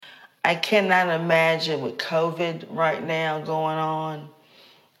I cannot imagine with COVID right now going on,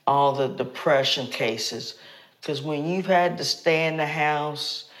 all the depression cases. Because when you've had to stay in the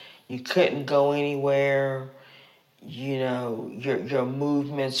house, you couldn't go anywhere, your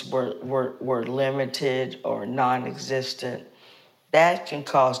movements were limited or non-existent. That can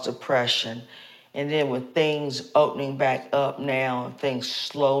cause depression. And then with things opening back up now and things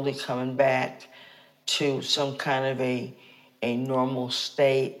slowly coming back to some kind of a normal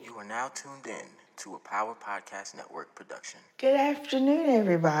state. You are now tuned in to a Power Podcast Network production. Good afternoon,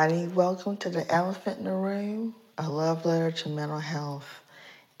 everybody. Welcome to The Elephant in the Room, a love letter to mental health.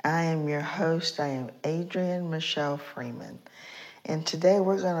 I am your host. I am Adrienne Michelle Freeman. And today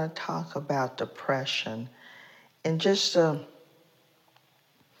we're going to talk about depression. And just a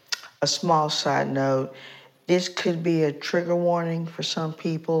small side note, this could be a trigger warning for some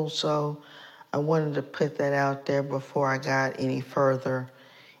people, so I wanted to put that out there before I got any further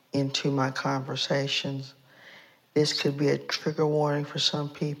into my conversations. This could be a trigger warning for some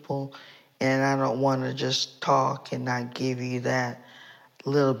people, and I don't want to just talk and not give you that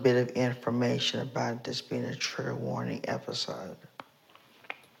little bit of information about this being a trigger warning episode.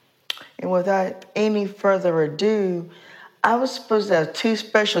 And without any further ado, I was supposed to have two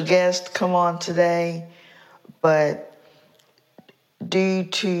special guests come on today, but due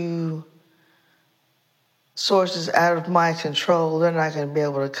to sources out of my control, they're not going to be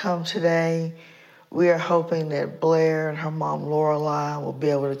able to come today. We are hoping that Blair and her mom Lorelei will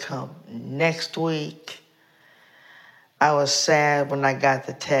be able to come next week. I was sad when I got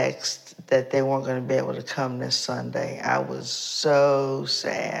the text that they weren't going to be able to come this Sunday. I was so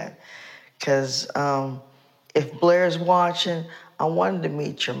sad because if Blair's watching, I wanted to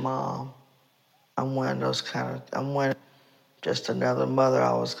meet your mom. I'm just another mother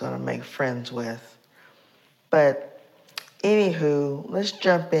I was going to make friends with. But anywho, let's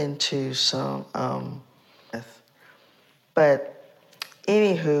jump into some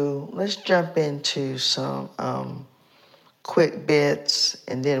quick bits,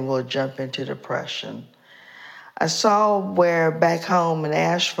 and then we'll jump into depression. I saw where back home in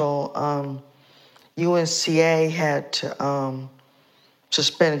Asheville, UNCA had to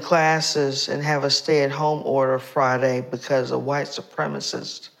suspend classes and have a stay-at-home order Friday because a white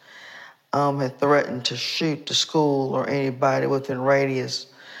supremacist had threatened to shoot the school or anybody within radius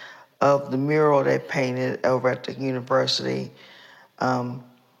of the mural they painted over at the university.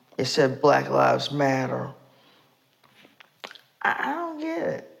 It said Black Lives Matter. I don't get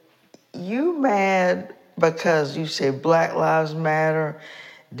it. You mad because you say Black Lives Matter,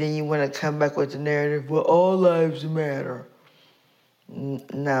 then you want to come back with the narrative, well, all lives matter.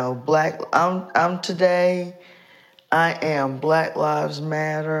 No, I'm today, I am Black Lives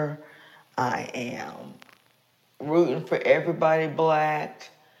Matter. I am rooting for everybody black.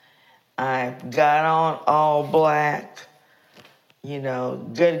 I've got on all black.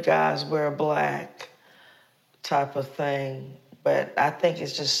 Good guys wear black type of thing. But I think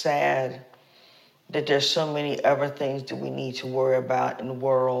it's just sad that there's so many other things that we need to worry about in the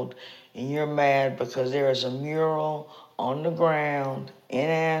world. And you're mad because there is a mural on the ground in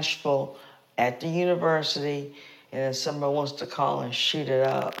Asheville at the university, and then somebody wants to call and shoot it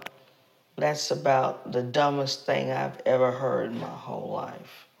up. That's about the dumbest thing I've ever heard in my whole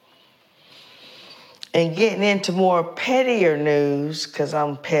life. And getting into more pettier news, because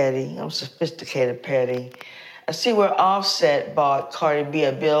I'm petty, I'm sophisticated petty. I see where Offset bought Cardi B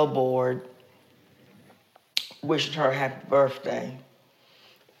a billboard wishing her a happy birthday.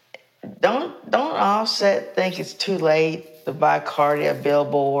 Don't Offset think it's too late to buy Cardi a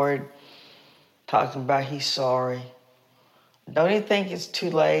billboard talking about he's sorry? Don't he think it's too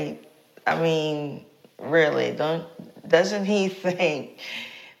late? I mean, really, doesn't he think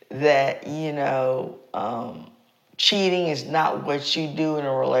that, cheating is not what you do in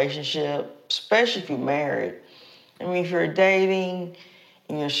a relationship, especially if you're married? I mean, if you're dating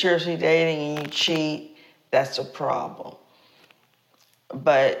and you're seriously dating and you cheat, that's a problem.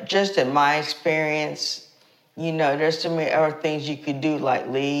 But just in my experience, there's so many other things you could do, like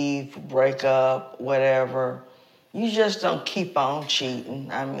leave, break up, whatever. You just don't keep on cheating.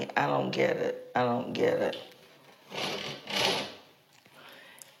 I mean, I don't get it.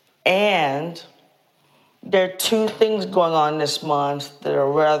 And there are two things going on this month that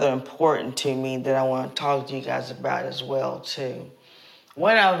are rather important to me that I want to talk to you guys about as well, too.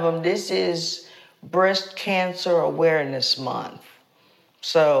 One of them, this is Breast Cancer Awareness Month.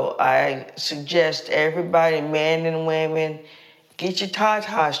 So I suggest everybody, men and women, get your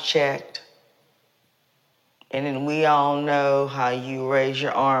tatas checked. And then we all know how you raise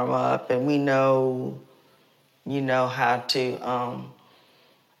your arm up, and we know, how to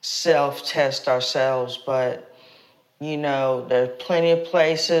self-test ourselves, but, there's plenty of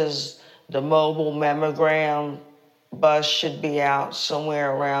places. The mobile mammogram bus should be out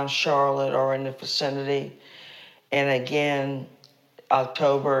somewhere around Charlotte or in the vicinity. And again,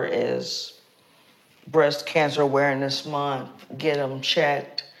 October is Breast Cancer Awareness Month. Get them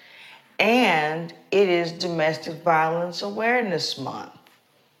checked. And it is Domestic Violence Awareness Month.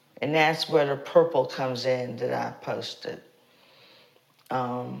 And that's where the purple comes in that I posted.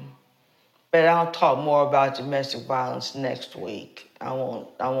 But I'll talk more about domestic violence next week. I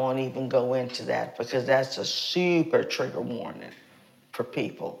won't even go into that because that's a super trigger warning for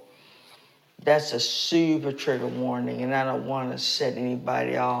people. That's a super trigger warning, and I don't want to set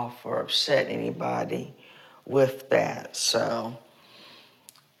anybody off or upset anybody with that. So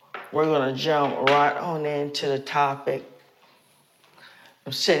we're going to jump right on into the topic.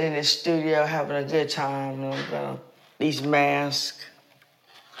 I'm sitting in the studio having a good time, and I'm going to, these masks.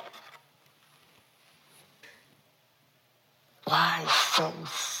 Why so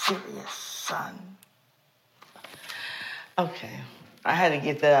serious, son? Okay, I had to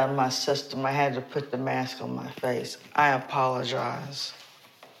get that out of my system. I had to put the mask on my face. I apologize.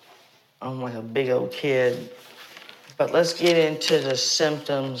 I'm like a big old kid. But let's get into the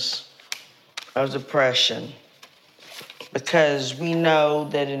symptoms of depression, because we know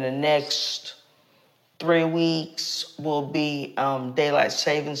that in the next 3 weeks will be daylight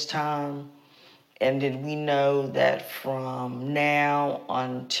savings time. And then we know that from now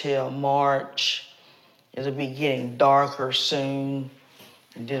until March, it'll be getting darker soon.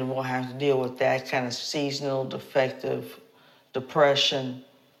 And then we'll have to deal with that kind of seasonal defective depression.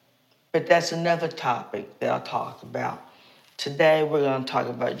 But that's another topic that I'll talk about. Today, we're going to talk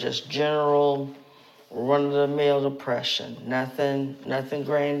about just general run-of-the-mill depression. Nothing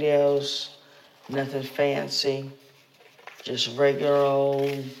grandiose, nothing fancy, just regular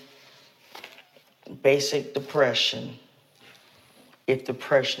old basic depression. If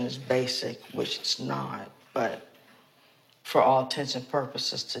depression is basic, which it's not, but for all intents and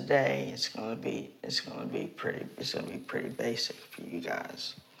purposes today, it's gonna be pretty basic for you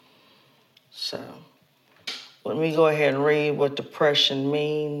guys. So let me go ahead and read what depression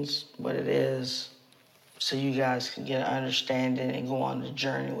means, what it is, so you guys can get an understanding and go on the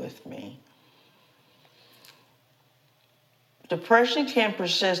journey with me. Depression can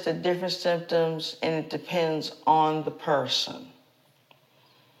persist at different symptoms, and it depends on the person.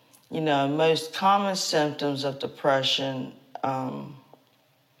 Most common symptoms of depression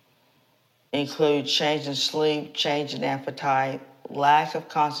include change in sleep, change in appetite, lack of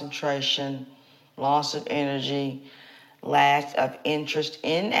concentration, loss of energy, lack of interest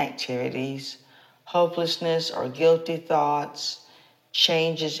in activities, hopelessness or guilty thoughts,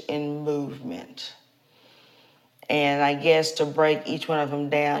 changes in movement. And I guess to break each one of them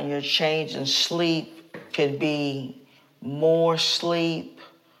down, your change in sleep could be more sleep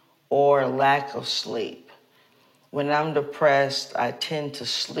or lack of sleep. When I'm depressed, I tend to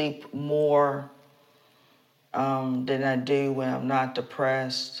sleep more than I do when I'm not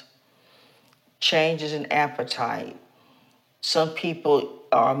depressed. Changes in appetite. Some people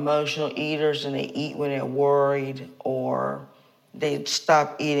are emotional eaters and they eat when they're worried, or they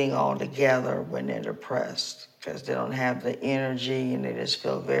stop eating altogether when they're depressed because they don't have the energy and they just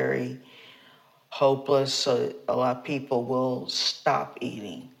feel very hopeless. So a lot of people will stop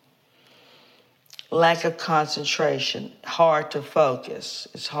eating. Lack of concentration, hard to focus.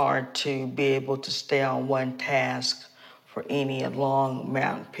 It's hard to be able to stay on one task for any long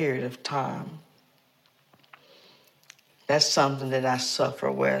amount period of time. That's something that I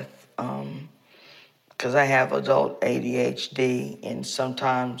suffer with because I have adult ADHD, and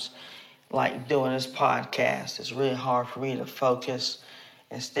sometimes, like doing this podcast, it's really hard for me to focus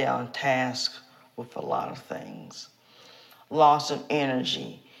and stay on task with a lot of things. Loss of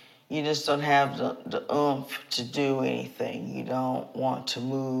energy. You just don't have the oomph to do anything. You don't want to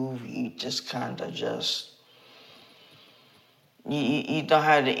move. You just kind of you don't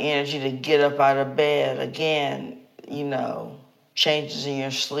have the energy to get up out of bed. Again, changes in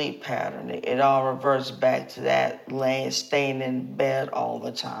your sleep pattern. It all reverts back to that staying in bed all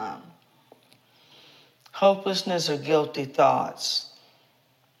the time. Hopelessness or guilty thoughts.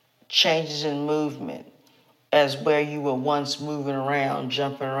 Changes in movement. As where you were once moving around,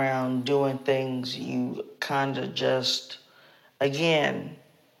 jumping around, doing things, you kind of just, again,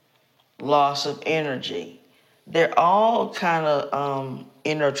 loss of energy. They're all kind of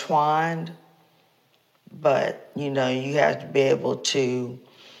intertwined, but, you have to be able to,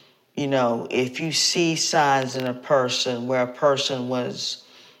 if you see signs in a person where a person was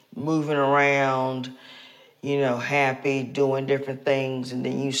moving around, happy, doing different things, and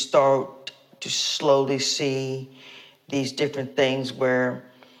then you start to slowly see these different things where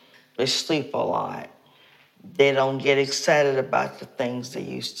they sleep a lot. They don't get excited about the things they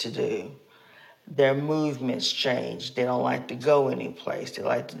used to do. Their movements change. They don't like to go anyplace. They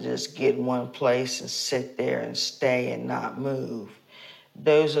like to just get in one place and sit there and stay and not move.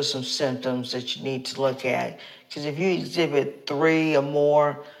 Those are some symptoms that you need to look at. Because if you exhibit 3 or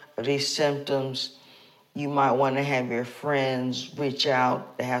more of these symptoms, you might want to have your friends reach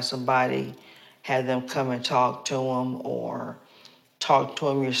out to have somebody, have them come and talk to them, or talk to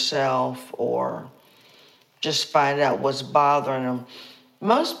them yourself, or just find out what's bothering them.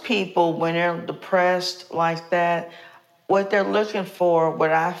 Most people, when they're depressed like that, what they're looking for,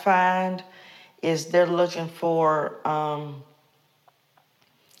 what I find, is they're looking for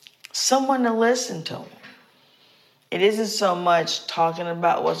someone to listen to them. It isn't so much talking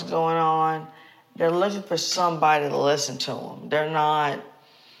about what's going on. They're looking for somebody to listen to them. They're not,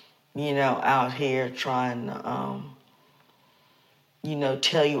 out here trying to,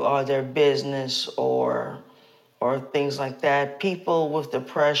 tell you all their business or things like that. People with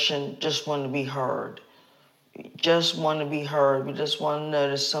depression just want to be heard. Just want to be heard. We just want to know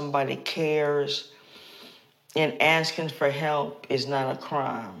that somebody cares. And asking for help is not a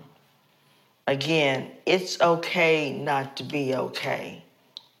crime. Again, it's okay not to be okay.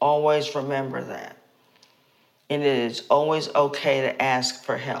 Always remember that. And it is always okay to ask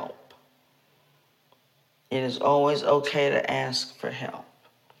for help. It is always okay to ask for help.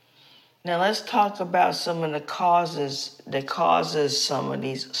 Now let's talk about some of the causes that causes some of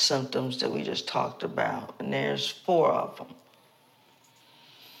these symptoms that we just talked about. And there's 4 of them.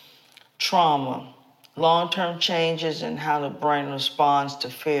 Trauma. Long-term changes in how the brain responds to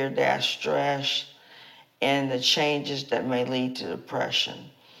fear, stress, and the changes that may lead to depression.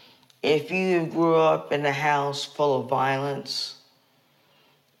 If you grew up in a house full of violence,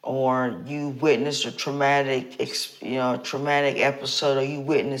 or you witnessed a traumatic episode, or you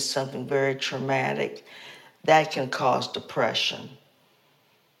witnessed something very traumatic, that can cause depression.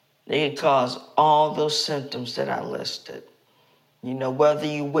 It can cause all those symptoms that I listed. Whether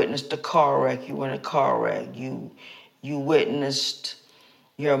you witnessed a car wreck, you were in a car wreck, you witnessed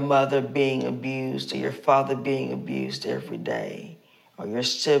your mother being abused or your father being abused every day, or your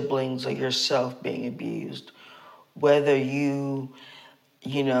siblings or yourself being abused, whether you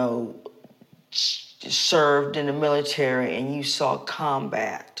served in the military and you saw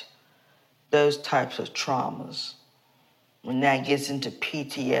combat, those types of traumas. And that gets into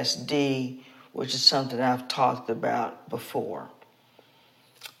PTSD, which is something I've talked about before.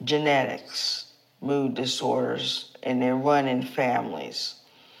 Genetics, mood disorders, and they run in families.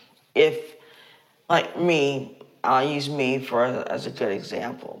 If, like me, I'll use me as a good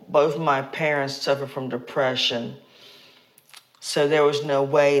example. Both my parents suffered from depression, so there was no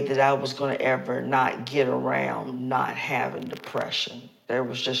way that I was going to ever not get around not having depression. There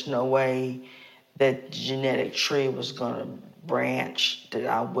was just no way that the genetic tree was going to branch that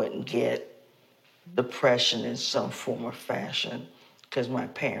I wouldn't get depression in some form or fashion, because my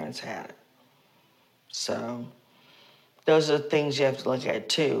parents had it. So those are the things you have to look at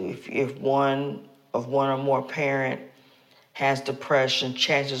too. If one or more parent has depression,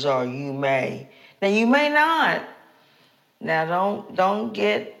 chances are you may. Now you may not. Now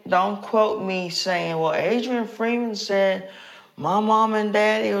don't quote me saying, well, Adrian Freeman said my mom and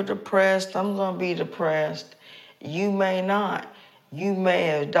daddy are depressed, I'm gonna be depressed. You may not. You may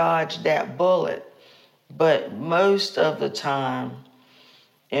have dodged that bullet. But most of the time,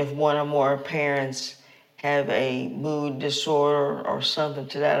 if one or more parents have a mood disorder or something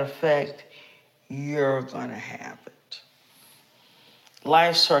to that effect, you're going to have it.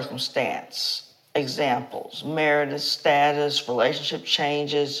 Life circumstance. Examples: marital status, relationship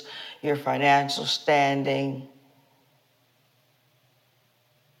changes, your financial standing.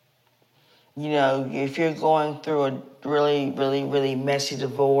 If you're going through a really, really, really messy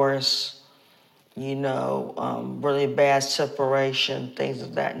divorce, really bad separation, things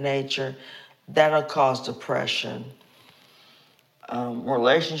of that nature, that'll cause depression.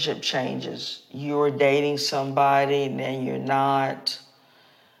 Relationship changes. You were dating somebody and then you're not.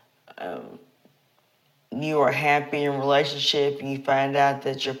 You are happy in a relationship and you find out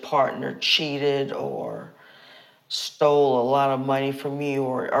that your partner cheated or stole a lot of money from you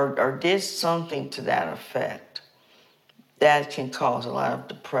or did something to that effect. That can cause a lot of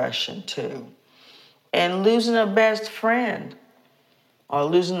depression too. And losing a best friend, or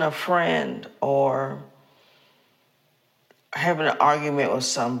losing a friend, or having an argument with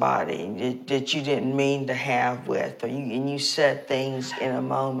somebody that you didn't mean to have with, and you said things in a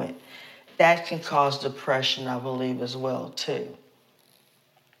moment. that can cause depression, I believe, as well, too.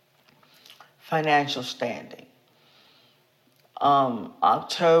 Financial standing.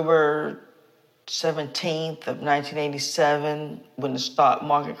 October 17th of 1987, when the stock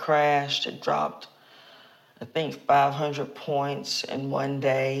market crashed, it dropped, I think, 500 points in one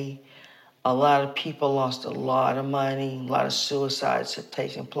day. A lot of people lost a lot of money. A lot of suicides had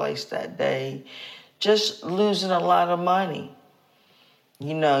taken place that day. Just losing a lot of money.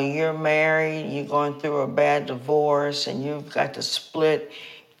 You know, you're married, you're going through a bad divorce, and you've got to split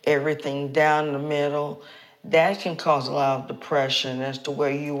everything down the middle. That can cause a lot of depression as to where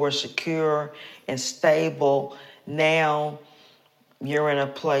you were secure and stable. Now you're in a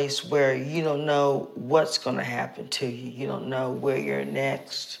place where you don't know what's going to happen to you. You don't know where your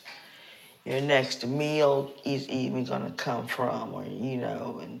next meal is even going to come from, or,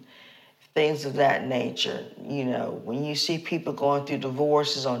 and things of that nature. When you see people going through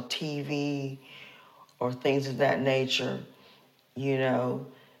divorces on TV or things of that nature,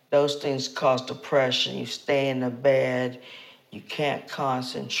 those things cause depression. You stay in the bed, you can't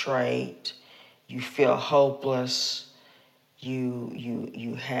concentrate, you feel hopeless,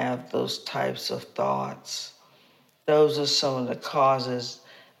 you have those types of thoughts. Those are some of the causes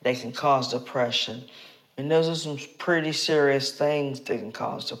that can cause depression. And those are some pretty serious things that can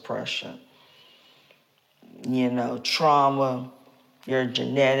cause depression. Trauma, your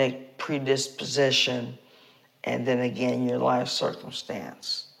genetic predisposition, and then again, your life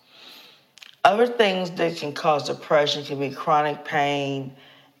circumstance. Other things that can cause depression can be chronic pain,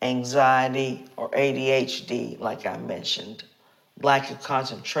 anxiety, or ADHD, like I mentioned. Lack of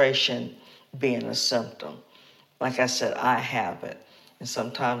concentration being a symptom. Like I said, I have it. And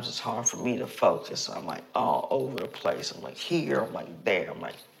sometimes it's hard for me to focus. I'm like all over the place. I'm like here, I'm like there, I'm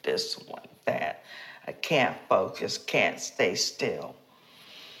like this, I'm like that. I can't focus, can't stay still.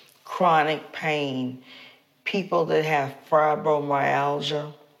 Chronic pain. People that have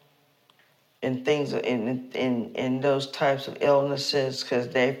fibromyalgia and things in those types of illnesses, because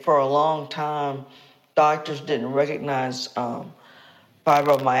for a long time, doctors didn't recognize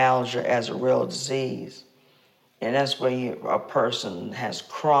fibromyalgia as a real disease. And that's where a person has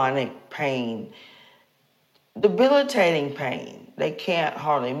chronic pain, debilitating pain. They can't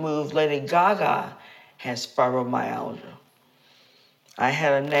hardly move. Lady Gaga has fibromyalgia. I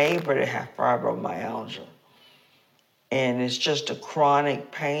had a neighbor that had fibromyalgia. And it's just a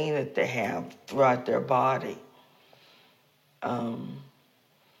chronic pain that they have throughout their body.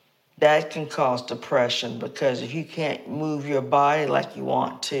 That can cause depression, because if you can't move your body like you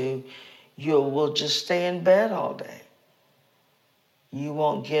want to, you will just stay in bed all day. You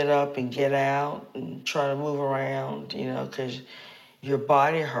won't get up and get out and try to move around, because your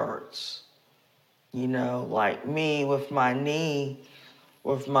body hurts. Like me with my knee,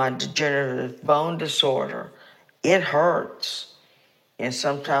 with my degenerative bone disorder, it hurts. And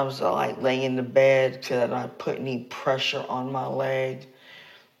sometimes I like lay in the bed because I don't put any pressure on my leg.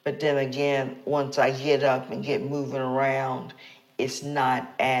 But then again, once I get up and get moving around, it's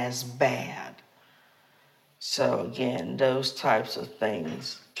not as bad. So again, those types of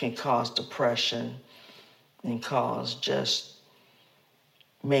things can cause depression and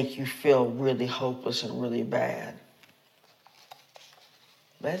make you feel really hopeless and really bad.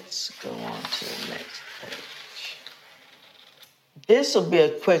 Let's go on to the next page. This will be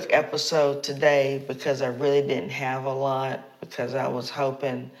a quick episode today because I really didn't have a lot, because I was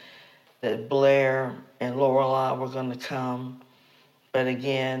hoping that Blair and Lorelai were going to come. But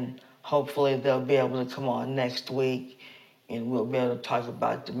again, hopefully they'll be able to come on next week and we'll be able to talk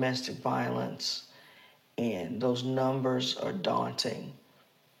about domestic violence. And those numbers are daunting.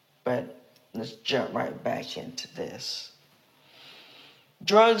 But let's jump right back into this.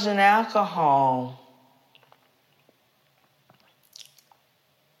 Drugs and alcohol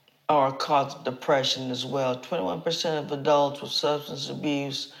are cause of depression as well. 21% of adults with substance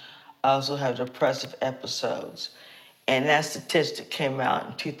abuse also have depressive episodes. And that statistic came out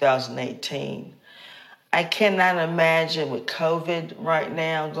in 2018. I cannot imagine with COVID right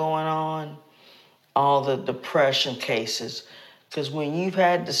now going on, all the depression cases. Because when you've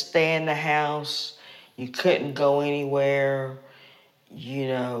had to stay in the house, you couldn't go anywhere,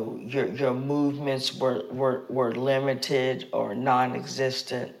 your movements were limited or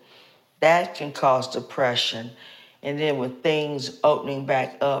non-existent. That can cause depression. And then with things opening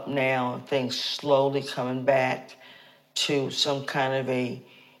back up now and things slowly coming back to some kind of a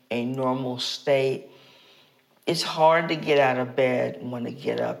normal state, it's hard to get out of bed and want to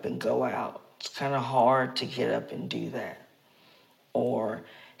get up and go out. It's kind of hard to get up and do that, or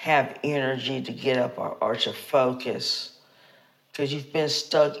have energy to get up or to focus because you've been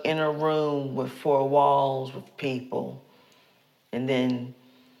stuck in a room with four walls with people. And then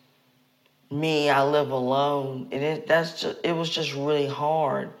me, I live alone, and it was just really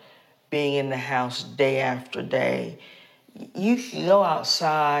hard being in the house day after day. You could go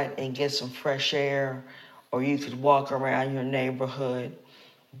outside and get some fresh air, or you could walk around your neighborhood,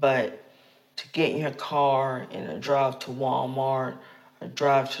 but to get in your car and drive to Walmart or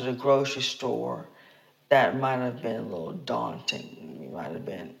drive to the grocery store, that might have been a little daunting. You might have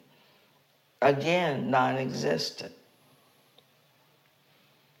been, again, non-existent.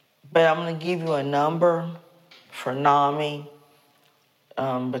 But I'm going to give you a number for NAMI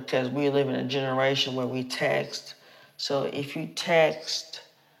because we live in a generation where we text. So if you text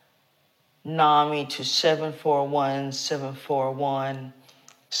NAMI to 741-741,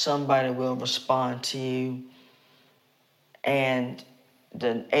 somebody will respond to you. And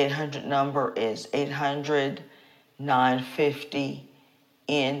the 800 number is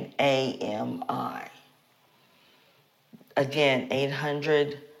 800-950-NAMI. Again,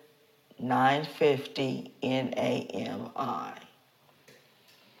 800-950-NAMI.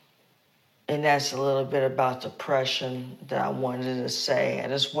 And that's a little bit about depression that I wanted to say. I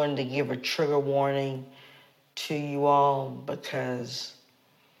just wanted to give a trigger warning to you all because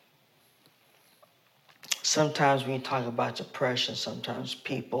sometimes when you talk about depression, sometimes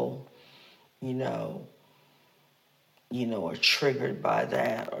people, are triggered by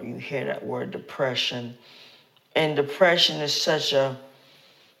that, or you hear that word depression. And depression is such a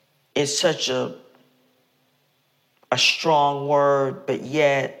strong word, but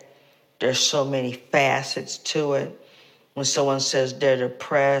yet there's so many facets to it. When someone says they're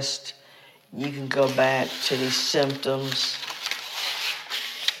depressed, you can go back to these symptoms.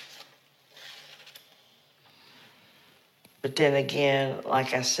 But then again,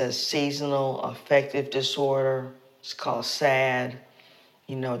 like I said, seasonal affective disorder, it's called SAD.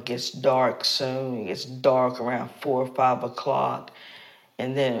 It gets dark soon. It gets dark around 4 or 5 o'clock.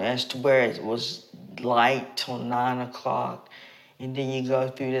 And then as to where it was light till 9 o'clock. And then you go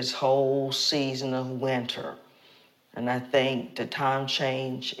through this whole season of winter. And I think the time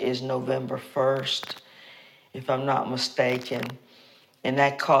change is November 1st, if I'm not mistaken. And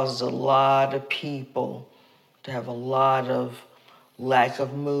that causes a lot of people to have a lot of lack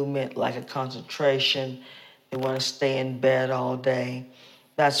of movement, lack of concentration. They want to stay in bed all day.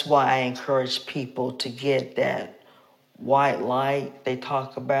 That's why I encourage people to get that white light they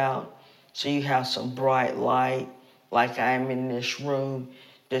talk about. So you have some bright light, like I'm in this room.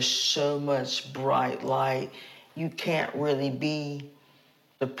 There's so much bright light. You can't really be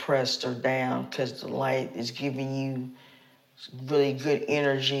depressed or down because the light is giving you really good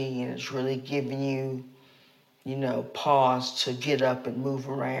energy and it's really giving you, pause to get up and move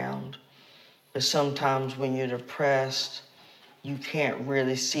around. But sometimes when you're depressed, you can't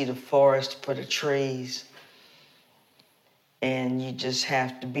really see the forest for the trees. And you just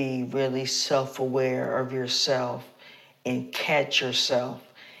have to be really self-aware of yourself and catch yourself.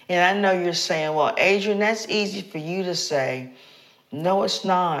 And I know you're saying, well, Adrian, that's easy for you to say. No, it's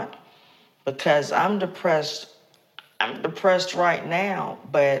not, because I'm depressed. I'm depressed right now,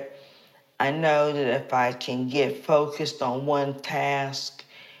 but I know that if I can get focused on one task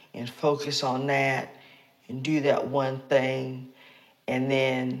and focus on that and do that one thing and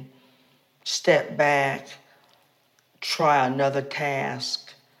then step back, try another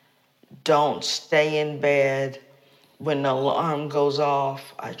task, don't stay in bed. When the alarm goes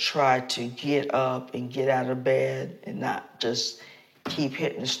off, I try to get up and get out of bed and not just keep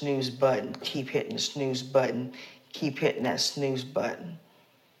hitting the snooze button, keep hitting the snooze button, keep hitting that snooze button.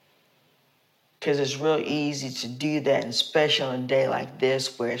 Because it's real easy to do that, and especially on a day like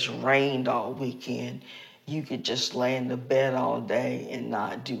this where it's rained all weekend. You could just lay in the bed all day and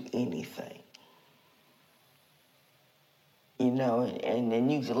not do anything. And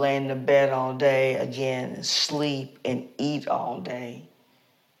then you could lay in the bed all day again and sleep and eat all day.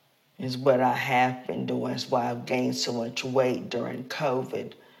 Is what I have been doing. That's why I've gained so much weight during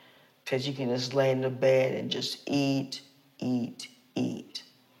COVID. Because you can just lay in the bed and just eat, eat, eat.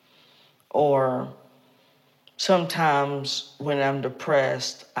 Or sometimes when I'm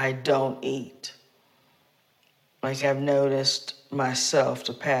depressed, I don't eat. Like I've noticed myself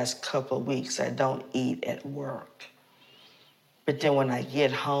the past couple of weeks, I don't eat at work. But then when I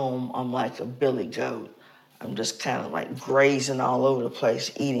get home, I'm like a billy goat. I'm just kind of like grazing all over the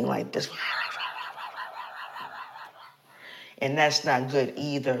place, eating like this. And that's not good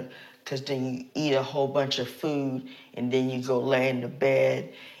either, because then you eat a whole bunch of food and then you go lay in the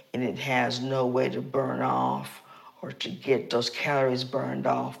bed and it has no way to burn off or to get those calories burned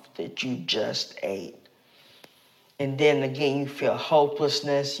off that you just ate. And then again, you feel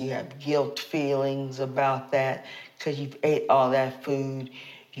hopelessness. You have guilt feelings about that because you've ate all that food.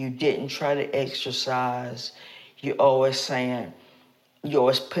 You didn't try to exercise. You're always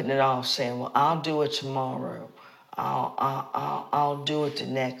putting it off, saying, well, I'll do it tomorrow. I'll do it the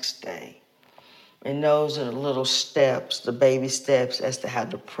next day. And those are the little steps, the baby steps as to how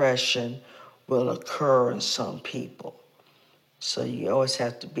depression will occur in some people. So you always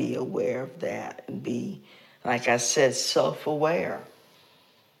have to be aware of that and be, like I said, self-aware.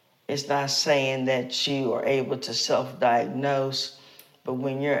 It's not saying that you are able to self-diagnose, but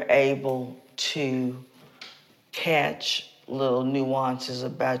when you're able to catch little nuances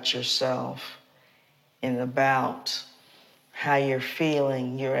about yourself and about how you're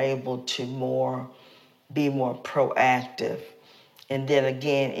feeling, you're able to be more proactive. And then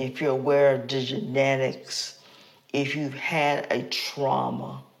again, if you're aware of the genetics, if you've had a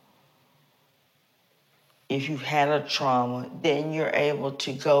trauma, then you're able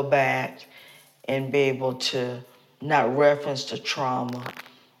to go back and be able to not reference the trauma,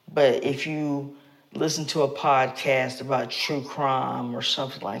 but if you listen to a podcast about true crime or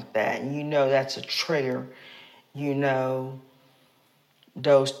something like that, and you know that's a trigger, you know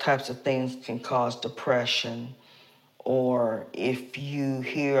those types of things can cause depression. Or if you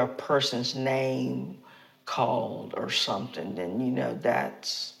hear a person's name called or something, then you know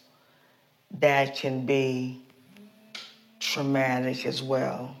that can be traumatic as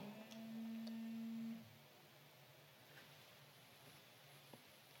well.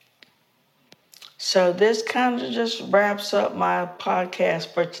 So this kind of just wraps up my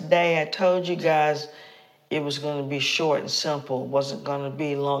podcast for today. I told you guys it was going to be short and simple. It wasn't going to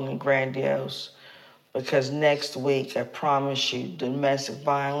be long and grandiose, because next week, I promise you, domestic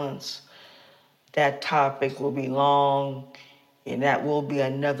violence, that topic will be long, and that will be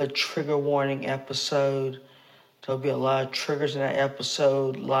another trigger warning episode. There'll be a lot of triggers in that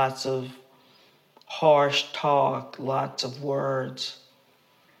episode, lots of harsh talk, lots of words.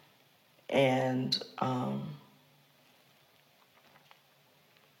 And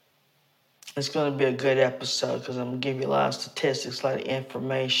it's going to be a good episode because I'm going to give you a lot of statistics, a lot of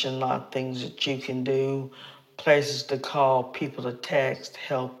information, a lot of things that you can do, places to call, people to text,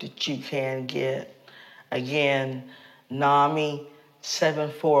 help that you can get. Again, NAMI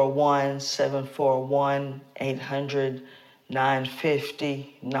 741-800-950,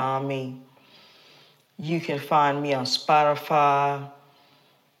 NAMI. You can find me on Spotify,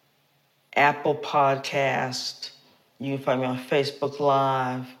 Apple Podcast. You can find me on Facebook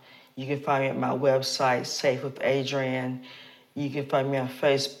Live. You can find me at my website, Safe with Adrienne. You can find me on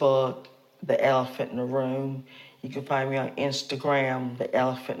Facebook, The Elephant in the Room. You can find me on Instagram, The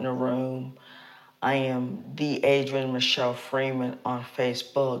Elephant in the Room. I am the Adrienne Michelle Freeman on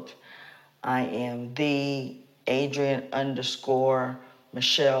Facebook. I am the Adrienne _Michelle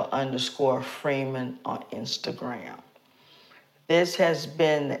 _Freeman on Instagram. This has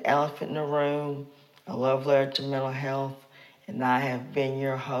been The Elephant in the Room, a love letter to mental health, and I have been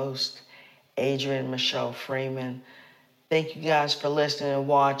your host, Adrienne Michelle Freeman. Thank you guys for listening and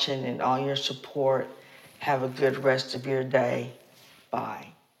watching and all your support. Have a good rest of your day.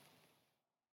 Bye.